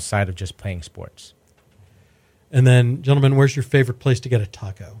outside of just playing sports. And then, gentlemen, where's your favorite place to get a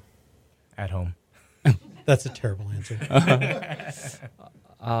taco? At home. That's a terrible answer.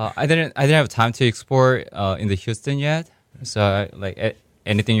 I didn't have time to explore in the Houston yet. So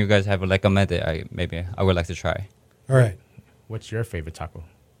anything you guys have recommended, I would like to try. All right. What's your favorite taco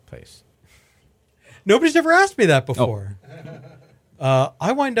place? Nobody's ever asked me that before.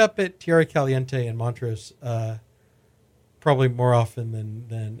 I wind up at Tierra Caliente in Montrose probably more often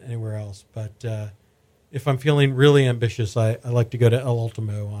than anywhere else. But if I'm feeling really ambitious, I like to go to El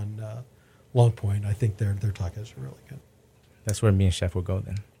Ultimo on Long Point. I think their tacos are really good. That's where me and Chef will go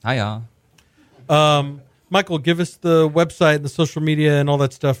then. Hiya. Michael, give us the website and the social media and all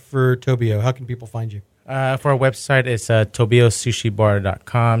that stuff for Tobiuo. How can people find you? For our website, it's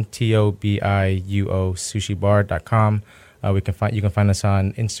tobiuosushibar.com, Tobiuo sushibar.com. You can find us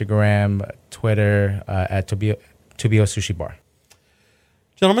on Instagram, Twitter, at Tobiuo Sushi Bar.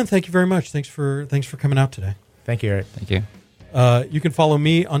 Gentlemen, thank you very much. Thanks for coming out today. Thank you, Eric. Thank you. You can follow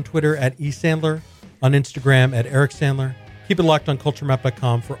me on Twitter at eSandler, on Instagram at Eric Sandler. Keep it locked on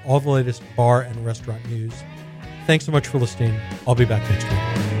culturemap.com for all the latest bar and restaurant news. Thanks so much for listening. I'll be back next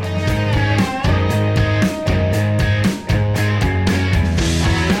week.